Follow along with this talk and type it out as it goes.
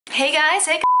Hey guys,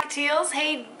 hey cocktails,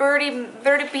 hey birdie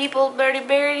people,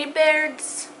 birdie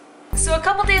birds. So a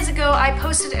couple days ago I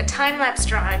posted a time-lapse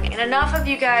drawing and enough of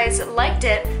you guys liked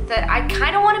it that I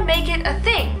kind of want to make it a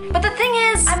thing. But the thing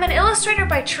is, I'm an illustrator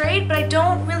by trade, but I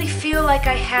don't really feel like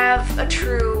I have a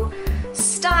true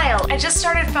style. I just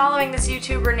started following this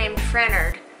YouTuber named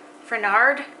Frenner.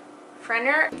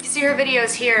 You see her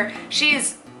videos here.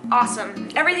 She's awesome.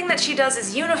 Everything that she does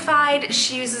is unified.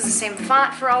 She uses the same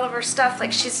font for all of her stuff.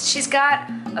 Like she's got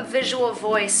a visual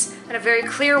voice and a very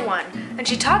clear one. And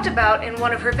she talked about in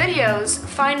one of her videos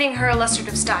finding her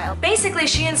illustrative style. Basically,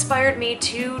 she inspired me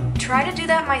to try to do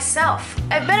that myself.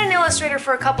 I've been an illustrator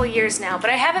for a couple years now, but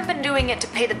I haven't been doing it to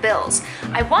pay the bills.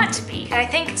 I want to be, and I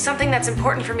think something that's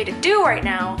important for me to do right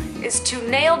now is to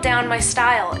nail down my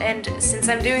style. And since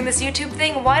I'm doing this YouTube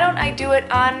thing, why don't I do it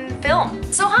on film?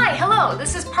 So hi, hello,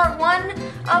 this is part 1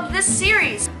 of this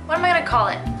series. What am I gonna call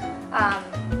it?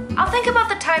 I'll think about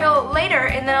the title later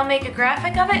and then I'll make a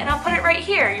graphic of it and I'll put it right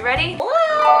here. You ready?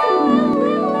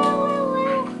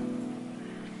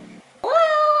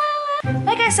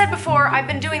 Like I said before, I've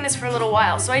been doing this for a little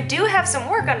while, so I do have some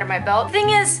work under my belt. The thing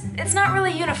is, it's not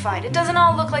really unified. It doesn't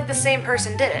all look like the same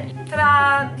person did it.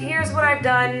 Ta-da! Here's what I've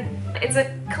done. It's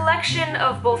a collection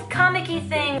of both comic-y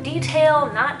thing, detail,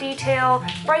 not detail,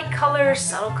 bright colors,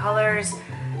 subtle colors.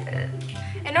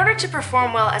 In order to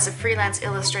perform well as a freelance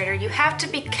illustrator, you have to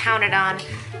be counted on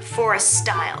for a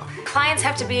style. Clients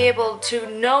have to be able to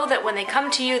know that when they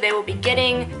come to you, they will be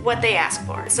getting what they ask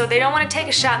for. So they don't want to take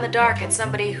a shot in the dark at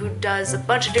somebody who does a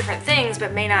bunch of different things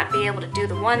but may not be able to do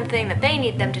the one thing that they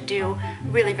need them to do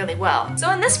really, really well.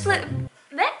 So in this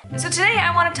So today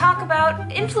I want to talk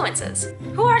about influences.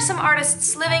 Who are some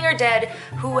artists, living or dead,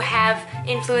 who have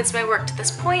influenced my work to this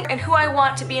point and who I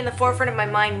want to be in the forefront of my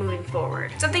mind moving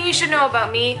forward? Something you should know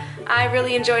about me, I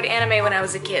really enjoyed anime when I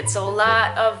was a kid, so a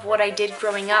lot of what I did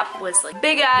growing up was like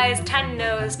big eyes, tiny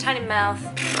nose, tiny mouth.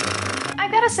 I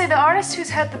gotta say the artist who's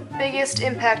had the biggest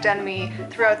impact on me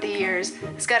throughout the years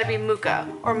has gotta be Mucha,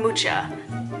 or Mucha.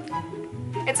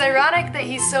 It's ironic that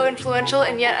he's so influential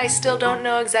and yet I still don't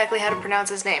know exactly how to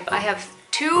pronounce his name. I have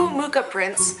 2 Mucha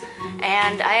prints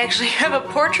and I actually have a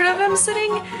portrait of him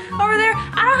sitting over there.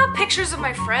 I don't have pictures of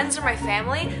my friends or my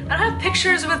family. I don't have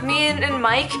pictures with me and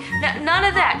Mike. None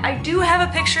of that. I do have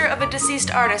a picture of a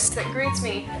deceased artist that greets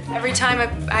me every time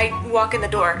I walk in the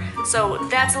door. So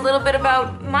that's a little bit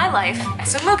about my life.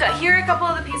 So Mucha, here are a couple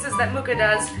of the pieces that Mucha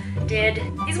did.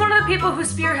 He's one of the people who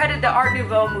spearheaded the Art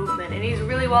Nouveau movement, and he's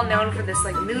really well known for this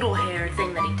like noodle hair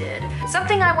thing that he did.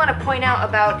 Something I want to point out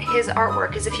about his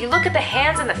artwork is if you look at the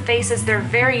hands and the faces, they're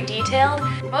very detailed.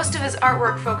 Most of his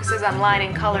artwork focuses on line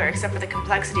and color, except for the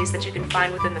complexities that you can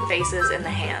find within the faces and the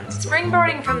hands.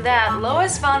 Springboarding from that,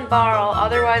 Lois von Barl,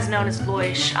 otherwise known as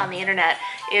Loish on the internet,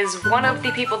 is one of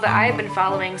the people that I've been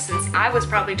following since I was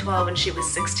probably 12 and she was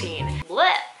 16.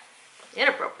 Blech!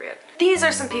 Inappropriate. These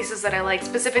are some pieces that I like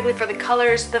specifically for the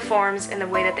colors, the forms, and the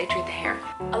way that they treat the hair.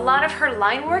 A lot of her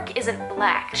line work isn't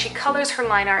black. She colors her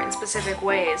line art in specific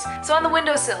ways. So on the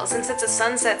windowsill, since it's a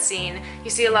sunset scene, you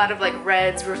see a lot of like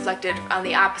reds reflected on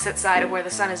the opposite side of where the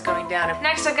sun is going down.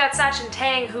 Next I've got Sachin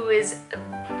Tang, who is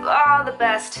the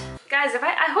best. Guys,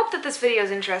 I hope that this video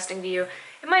is interesting to you.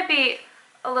 It might be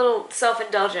a little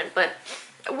self-indulgent, but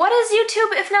what is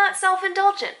YouTube if not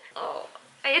self-indulgent? Oh,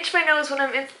 I itch my nose when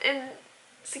I'm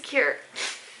insecure.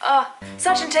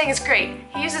 Sachin Tang is great.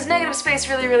 He uses negative space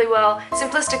really, really well,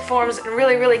 simplistic forms, and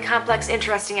really, really complex,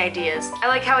 interesting ideas. I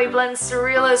like how he blends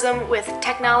surrealism with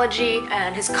technology,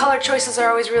 and his color choices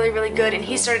are always really, really good, and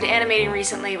he started animating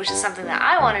recently, which is something that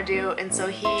I want to do, and so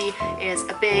he is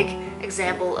a big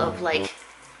example of like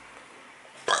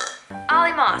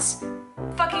Ollie Moss.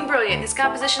 Fucking brilliant. His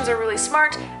compositions are really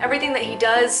smart. Everything that he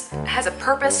does has a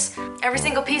purpose. Every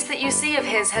single piece that you see of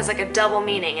his has like a double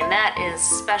meaning, and that is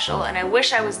special, and I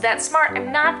wish I was that smart.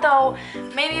 I'm not though.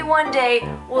 Maybe one day,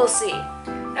 we'll see.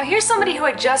 Now here's somebody who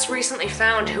I just recently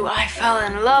found who I fell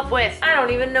in love with. I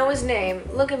don't even know his name.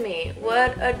 Look at me.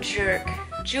 What a jerk.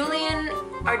 Julian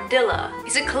Ardila.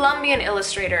 He's a Colombian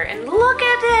illustrator, and look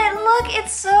at it! Look,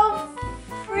 it's so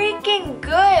freaking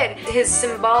good! His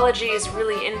symbology is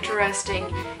really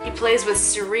interesting. He plays with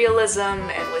surrealism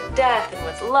and with death and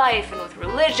with life and with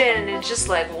religion, and it's just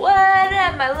like, what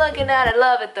am I looking at? I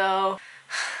love it though.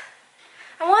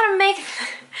 I want to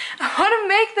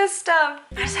make this stuff.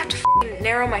 I just have to f***ing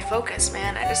narrow my focus,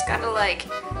 man. I just gotta like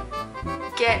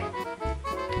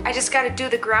I just gotta do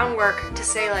the groundwork to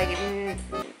say like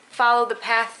follow the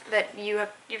path that you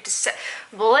have to set.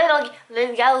 So what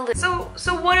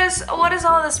does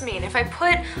all this mean? If I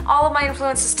put all of my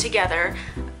influences together,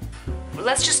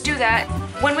 let's just do that.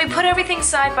 When we put everything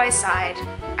side by side,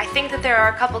 I think that there are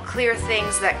a couple clear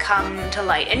things that come to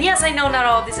light. And yes, I know not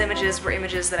all of these images were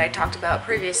images that I talked about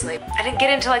previously. I didn't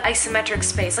get into like isometric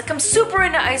space. Like I'm super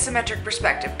into isometric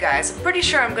perspective, guys. I'm pretty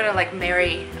sure I'm gonna like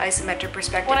marry isometric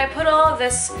perspective. When I put all of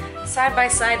this side by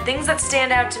side, things that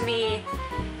stand out to me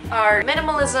are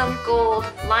minimalism, gold,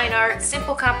 line art,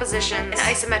 simple composition, and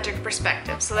isometric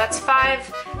perspective. So that's five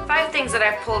things that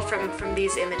I've pulled from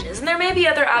these images. And there may be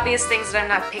other obvious things that I'm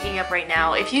not picking up right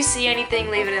now. If you see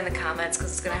anything, leave it in the comments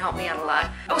because it's gonna help me out a lot.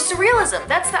 Oh, surrealism,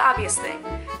 that's the obvious thing.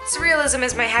 Surrealism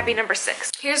is my happy number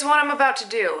 6. Here's what I'm about to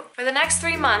do. For the next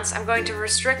 3 months, I'm going to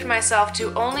restrict myself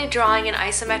to only drawing in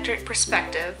isometric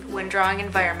perspective when drawing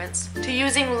environments, to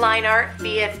using line art,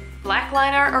 be it black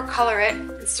line art or color it.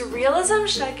 And surrealism?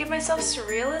 Should I give myself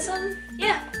surrealism?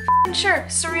 Yeah, sure,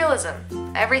 surrealism.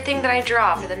 Everything that I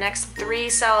draw for the next 3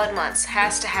 solid months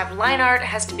has to have line art,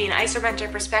 has to be an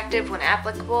isometric perspective when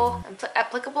applicable, and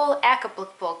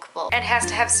has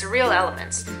to have surreal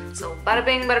elements. So bada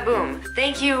bing, bada boom.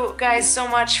 Thank you guys so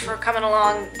much for coming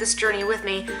along this journey with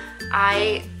me.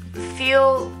 I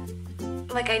feel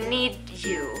like I need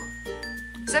you.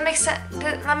 Does that make sense?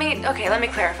 Let me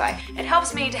clarify. It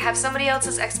helps me to have somebody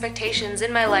else's expectations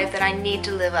in my life that I need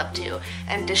to live up to.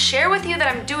 And to share with you that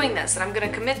I'm doing this, that I'm gonna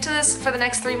commit to this for the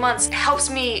next 3 months, helps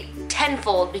me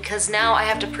tenfold because now I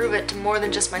have to prove it to more than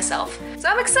just myself. So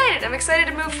I'm excited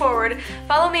to move forward.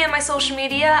 Follow me on my social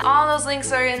media. All those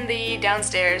links are in the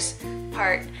downstairs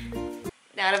part.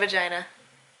 Not a vagina.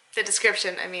 The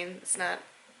description, I mean, it's not,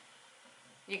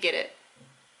 you get it.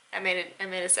 I made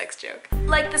a sex joke.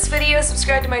 Like this video,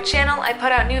 subscribe to my channel. I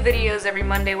put out new videos every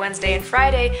Monday, Wednesday, and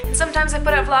Friday, and sometimes I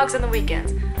put out vlogs on the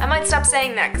weekends. I might stop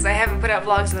saying that because I haven't put out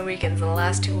vlogs on the weekends in the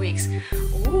last 2 weeks.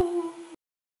 Ooh.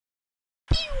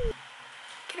 Get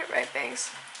it right,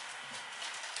 Bangs.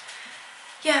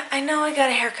 Yeah, I know I got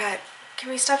a haircut. Can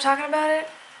we stop talking about it?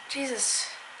 Jesus.